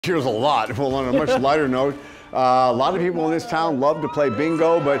Here's a lot. Well, on a much lighter note, a lot of people in this town love to play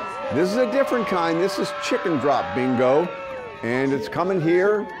bingo, but this is a different kind. This is chicken drop bingo, and it's coming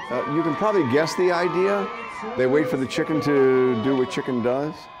here. You can probably guess the idea. They wait for the chicken to do what chicken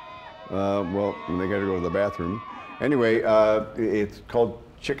does. Well, they got to go to the bathroom. Anyway, it's called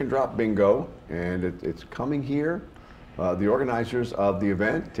Chicken Drop Bingo, and it's coming here. The organizers of the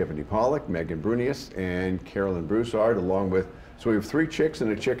event, Tiffany Pollock, Megan Brunius, and Carolyn Broussard, along with, so we have 3 chicks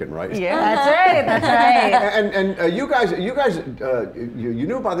and a chicken, right? Yeah, that's right. That's right. And you guys, you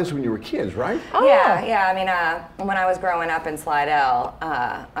knew about this when you were kids, right? Oh yeah. I mean, when I was growing up in Slidell,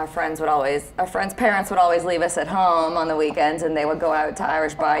 our friends' parents would always leave us at home on the weekends, and they would go out to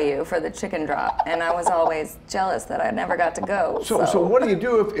Irish Bayou for the chicken drop, and I was always jealous that I never got to go. So what do you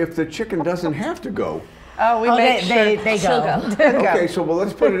do if the chicken doesn't have to go? Oh, they go. Okay, so well,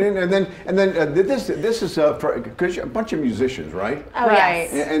 let's put it in, and then this is because you're a bunch of musicians, right? Oh, right.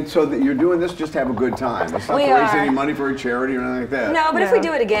 And so that you're doing this just to have a good time. It's not to raise any money for a charity or anything like that. No, but if we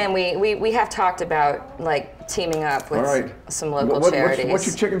do it again, we have talked about like teaming up with some local charities. What's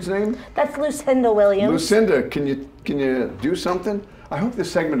your chicken's name? That's Lucinda Williams. Lucinda, can you do something? I hope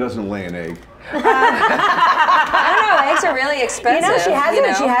this segment doesn't lay an egg. I don't know. Eggs are really expensive. You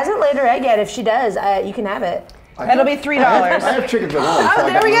know, she hasn't laid her egg yet. If she does, you can have it. It'll be $3. I have chickens at home. Oh,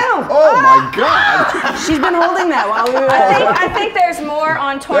 there we go. Oh my God! She's been holding that while we were. I think there's more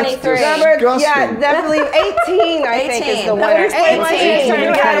on 23. That's disgusting. Yeah, definitely 18. I think is the winner. 18.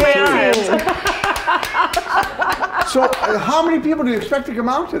 So, how many people do you expect to come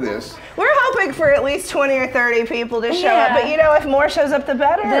out to this? We're hoping for at least 20 or 30 people to show up, but you know, if more shows up, the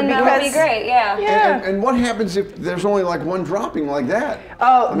better. Then that would be great, yeah. And what happens if there's only like one dropping like that?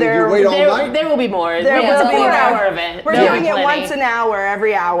 Oh, I mean, do you wait all night? There will be more. There will be an more. hour event. We're doing it once an hour,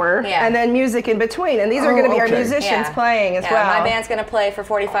 every hour, and then music in between. And these are going to be our musicians playing as well. My band's going to play for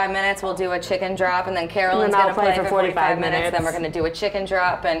 45 minutes. We'll do a chicken drop, and then Carolyn's going to play for 45 minutes. Then we're going to do a chicken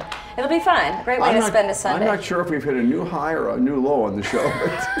drop, and it'll be fun. Great way to spend a Sunday. I'm not sure if we've hit a new high or a new low on the show.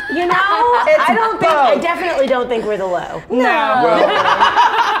 You know, I definitely don't think we're the low. No. Well,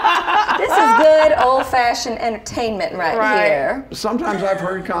 this is good old-fashioned entertainment right here. Sometimes I've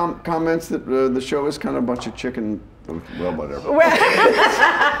heard comments that the show is kind of a bunch of chicken. Well, whatever.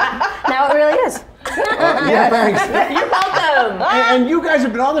 Now it really is. Yeah, thanks. You're welcome. And you guys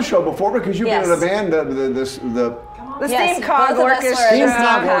have been on the show before because you've been in a band, The Steam Cog Orchestra.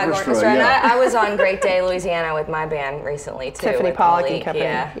 And I was on Great Day, Louisiana with my band recently too. Tiffany Pollock and Company.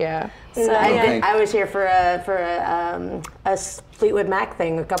 Yeah. So, I was here for a Fleetwood Mac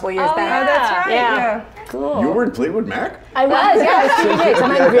thing a couple years back. Oh, that's right. Yeah. Cool. You were in Fleetwood Mac? I was, yeah. Is that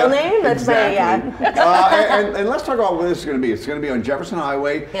my real name? That's exactly. And let's talk about where this is going to be. It's going to be on Jefferson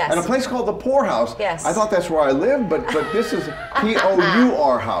Highway at a place called the Poorhouse. Yes. I thought that's where I live, but this is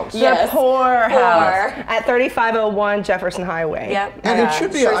P-O-U-R House. The Poorhouse at 3501 Jefferson Highway. Yep. And it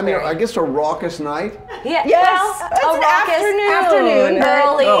should be, I guess, a raucous night. Yeah. Yes. Well, Afternoon.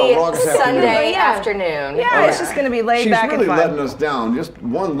 Early Sunday afternoon. Yeah, it's just going to be laid back and fun. She's really letting us down. Just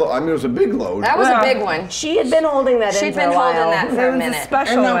one load. I mean, it was a big load. That was a big one. She had been holding that in for a while. She'd been holding that for a minute. It's a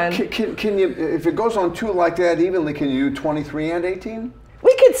special one. Can you, if it goes on 2 like that evenly, can you do 23 and 18?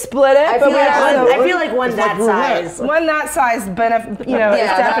 We could split it, I feel like one that size. One that size, but you know, it's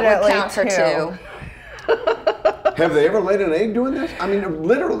definitely that would count for 2. Have they ever laid an egg doing this? I mean,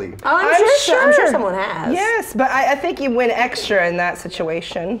 literally. Oh, I'm sure someone has. Yes, but I think you win extra in that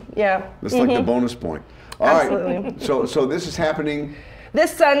situation. Yeah. That's like the bonus point. All right. So this is happening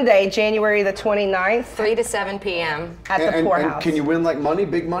this Sunday, January the 29th. 3 to 7 p.m. at the Poorhouse. And can you win like money,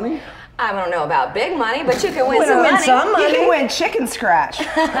 big money? I don't know about big money, but you can win some money. You can win chicken scratch.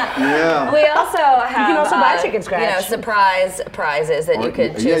 Yeah. We also have. You can also buy chicken scratch. You know, surprise prizes that you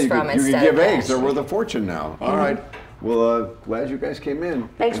could choose from instead of You could give eggs. cash. They're worth a fortune now. All right. Well, glad you guys came in.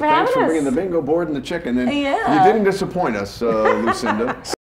 Thanks for having us. Thanks for bringing the bingo board and the chicken. And you didn't disappoint us, Lucinda.